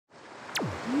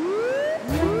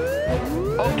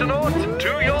Octonauts,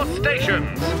 to your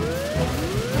stations!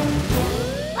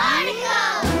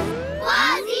 Barnacles!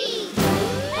 Kwazii!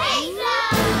 Peso!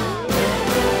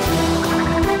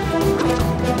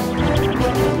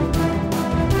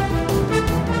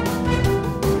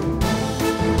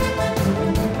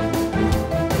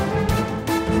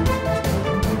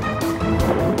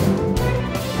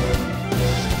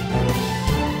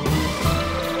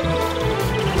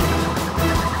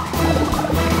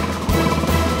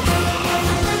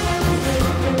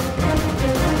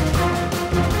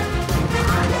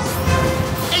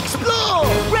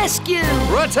 Rescue!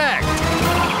 Protect!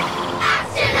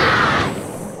 Octonauts!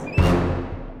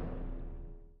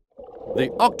 The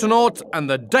Octonauts and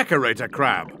the Decorator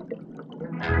crab.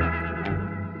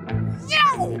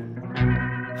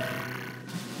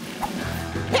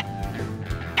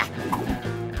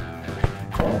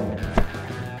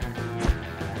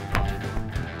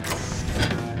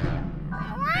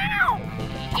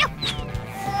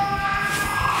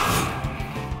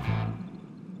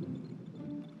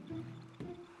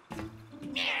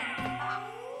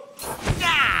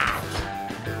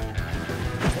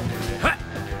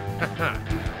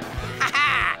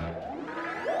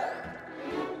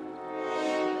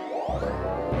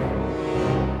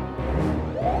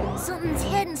 Something's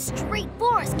heading straight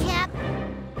for us, Cap.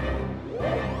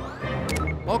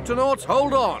 Octonauts,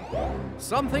 hold on.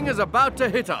 Something is about to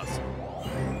hit us.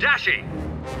 Dashi!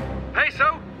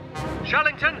 Peso!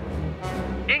 Shellington!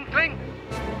 Inkling!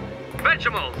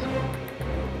 Vegetables!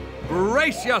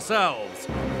 Brace yourselves!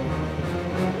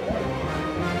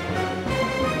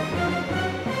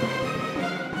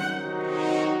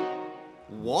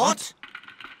 What?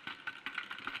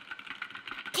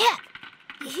 Cap,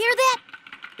 you hear that?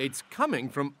 It's coming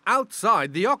from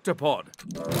outside the Octopod.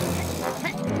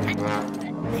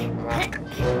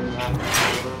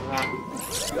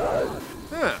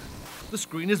 The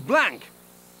screen is blank.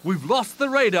 We've lost the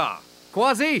radar.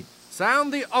 Kwazii,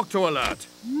 sound the Octo alert.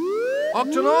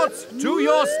 Octonauts, to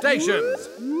your stations.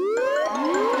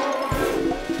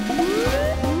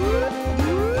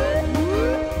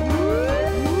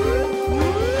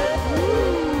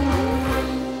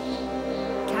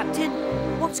 Captain,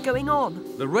 what's going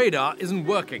on? The radar isn't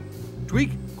working.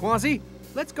 Tweak, Kwazii,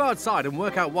 let's go outside and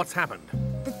work out what's happened.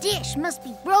 The dish must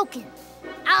be broken.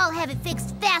 I'll have it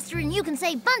fixed faster than you can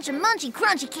say bunch of munchy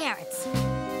crunchy carrots.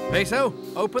 Peso,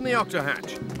 open the Octo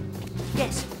hatch.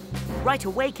 Yes, right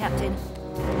away, Captain.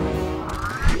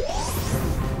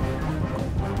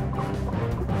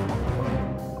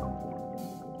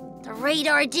 The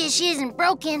radar dish isn't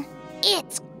broken.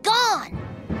 It's gone.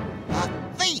 A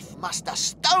thief must have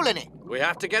stolen it. We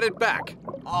have to get it back.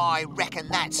 I reckon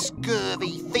that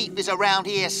scurvy thief is around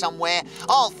here somewhere.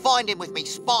 I'll find him with me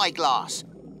spyglass.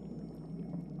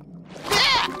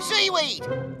 Yeah, seaweed!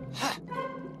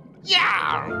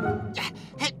 Yeah!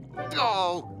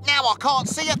 Oh, now I can't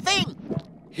see a thing.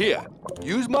 Here,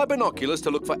 use my binoculars to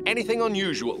look for anything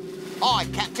unusual. Aye,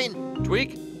 Captain.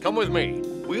 Tweak, come with me.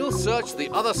 We'll search the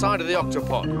other side of the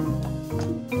Octopod.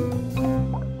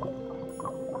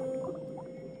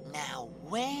 Now,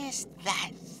 where's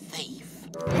that thief?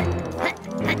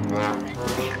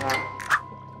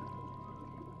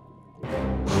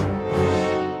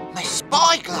 My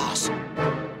spyglass!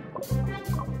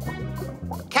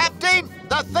 Captain,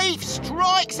 the thief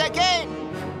strikes again!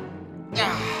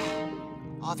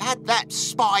 I've had that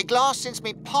spyglass since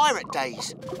my pirate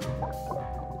days.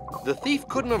 The thief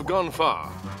couldn't have gone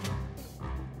far.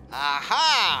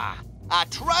 Aha! A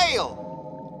trail!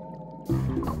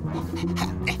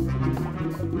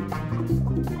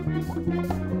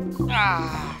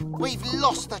 We've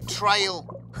lost the trail.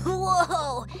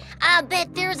 Whoa! I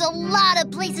bet there's a lot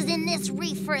of places in this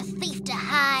reef for a thief to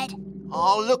hide.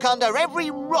 I'll look under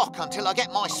every rock until I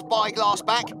get my spyglass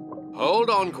back. Hold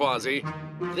on, Kwazii.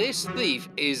 This thief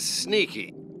is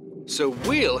sneaky, so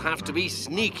we'll have to be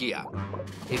sneakier.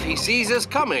 If he sees us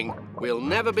coming, we'll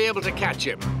never be able to catch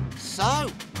him. So,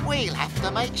 we'll have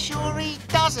to make sure he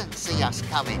doesn't see us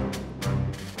coming.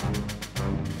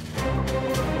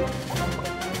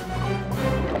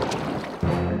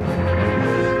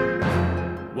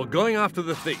 We're going after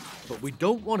the thief, but we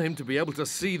don't want him to be able to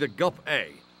see the Gup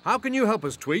A. How can you help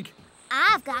us, Tweak?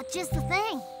 I've got just the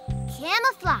thing.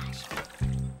 Camouflage.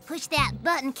 Push that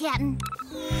button, Captain.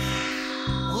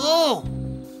 Whoa!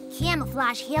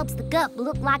 Camouflage helps the Gup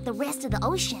look like the rest of the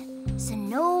ocean, so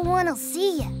no one will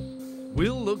see you.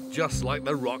 We'll look just like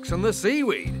the rocks and the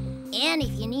seaweed. And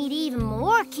if you need even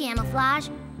more camouflage,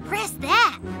 press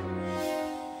that.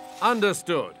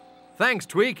 Understood. Thanks,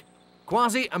 Tweak.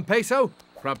 Kwazii and Peso,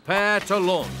 prepare to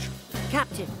launch.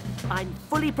 Captain, I'm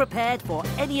fully prepared for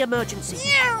any emergency.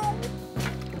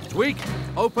 Tweak,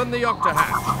 open the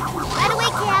octahatch. Right away,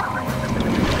 Cap.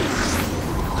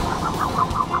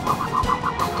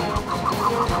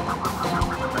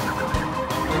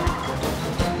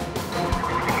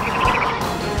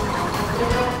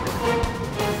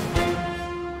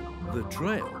 The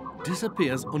trail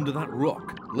disappears under that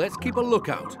rock. Let's keep a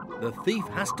lookout. The thief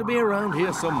has to be around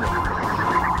here somewhere.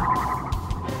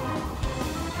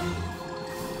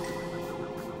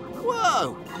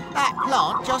 Whoa! That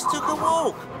plant just took a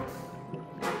walk.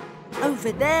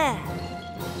 Over there.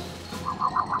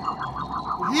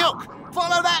 Look!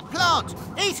 Follow that plant!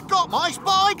 It's got my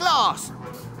spyglass!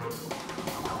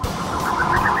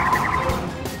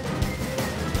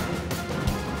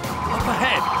 Up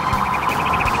ahead!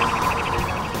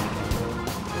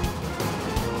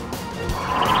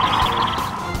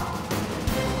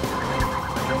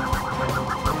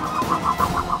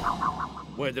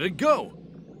 Where did it go?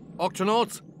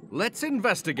 Octonauts, let's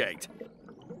investigate.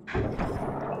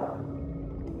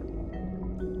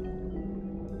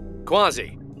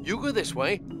 Kwazii, you go this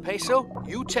way. Peso,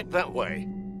 you check that way.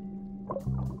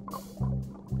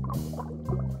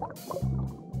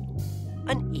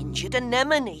 An injured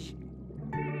anemone.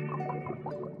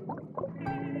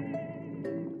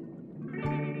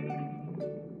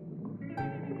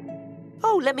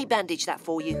 Oh, let me bandage that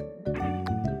for you.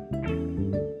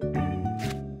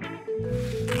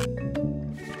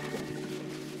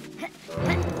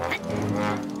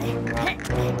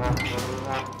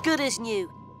 Good as new.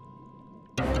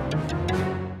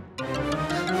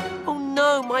 Oh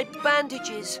no, my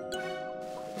bandages.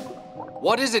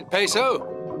 What is it, Peso?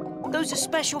 Those are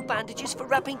special bandages for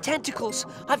wrapping tentacles.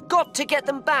 I've got to get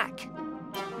them back.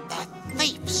 The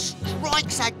thief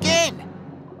strikes again!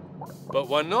 But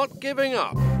we're not giving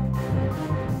up.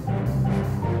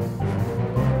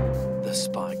 The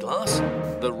spyglass,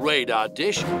 the radar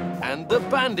dish, and the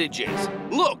bandages.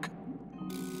 Look!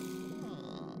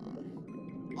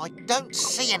 I don't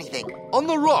see anything. On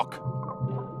the rock!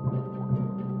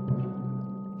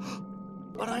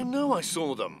 But I know I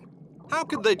saw them. How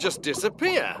could they just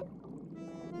disappear?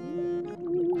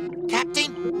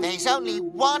 Captain, there's only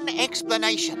one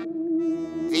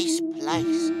explanation. This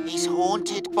place is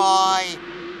haunted by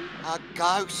a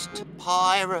ghost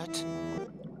pirate.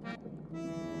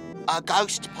 A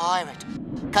ghost pirate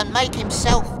can make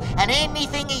himself and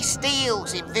anything he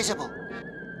steals invisible.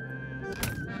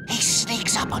 He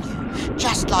sneaks up on you,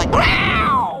 just like...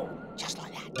 Just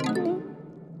like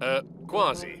that.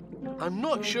 Kwazii, I'm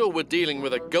not sure we're dealing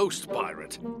with a ghost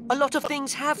pirate. A lot of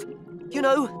things have, you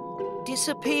know,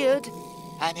 disappeared.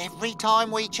 And every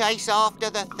time we chase after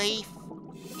the thief,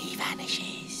 he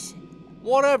vanishes.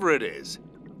 Whatever it is,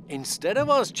 instead of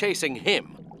us chasing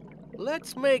him,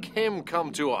 let's make him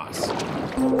come to us.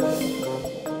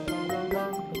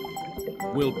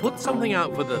 We'll put something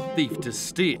out for the thief to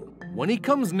steal. When he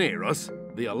comes near us,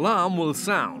 the alarm will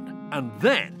sound, and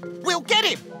then... We'll get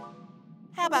him!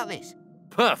 How about this?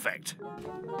 Perfect.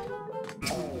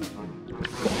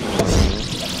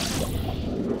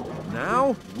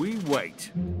 Now we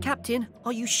wait. Captain,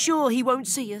 are you sure he won't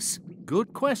see us?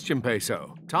 Good question,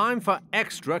 Peso. Time for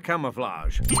extra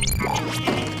camouflage.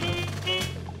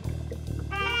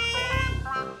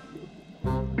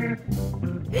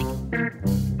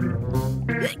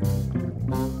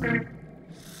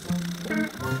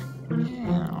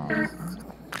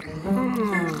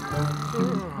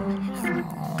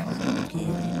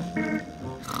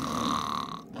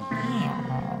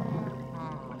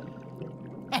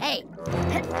 Hey!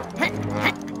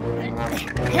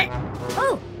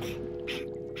 Oh!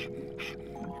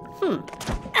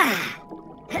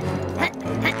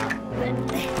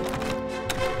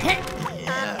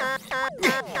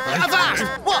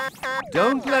 What?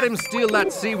 Don't let him steal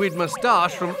that seaweed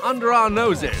moustache from under our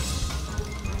noses.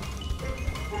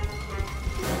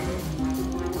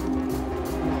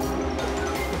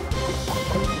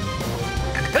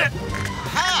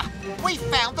 Ha! We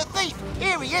found the thief!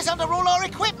 Here he is under all our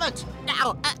equipment!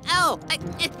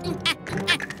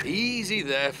 Easy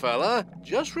there, fella.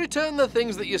 Just return the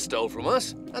things that you stole from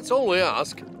us. That's all we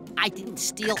ask. I didn't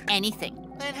steal anything.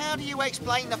 Then how do you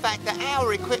explain the fact that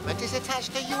our equipment is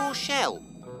attached to your shell?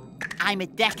 I'm a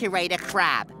decorator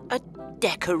crab. A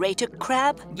decorator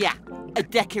crab? Yeah, a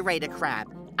decorator crab.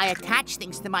 I attach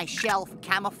things to my shell for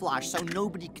camouflage so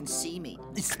nobody can see me,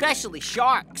 especially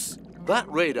sharks. That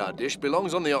radar dish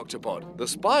belongs on the Octopod. The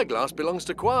spyglass belongs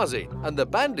to Kwazii, and the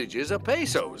bandages are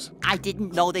Peso's. I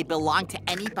didn't know they belonged to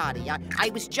anybody.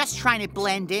 I was just trying to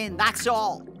blend in, that's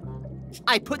all.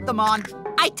 I put them on,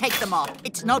 I take them off.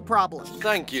 It's no problem.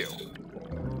 Thank you.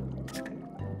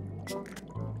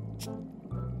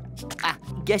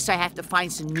 Guess I have to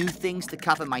find some new things to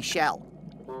cover my shell.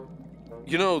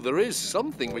 You know, there is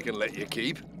something we can let you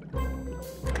keep.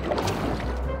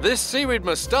 This seaweed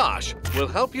moustache will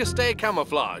help you stay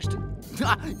camouflaged.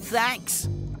 Thanks.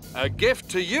 A gift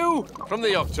to you from the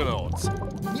Octonauts.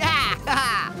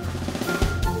 Yeah!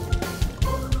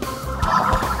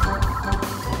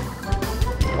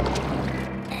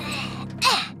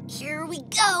 Here we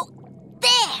go.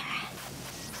 There.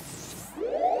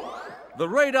 The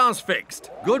radar's fixed.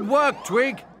 Good work,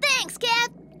 Twig. Thanks,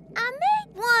 Cap. I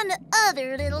made one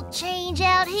other little change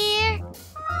out here.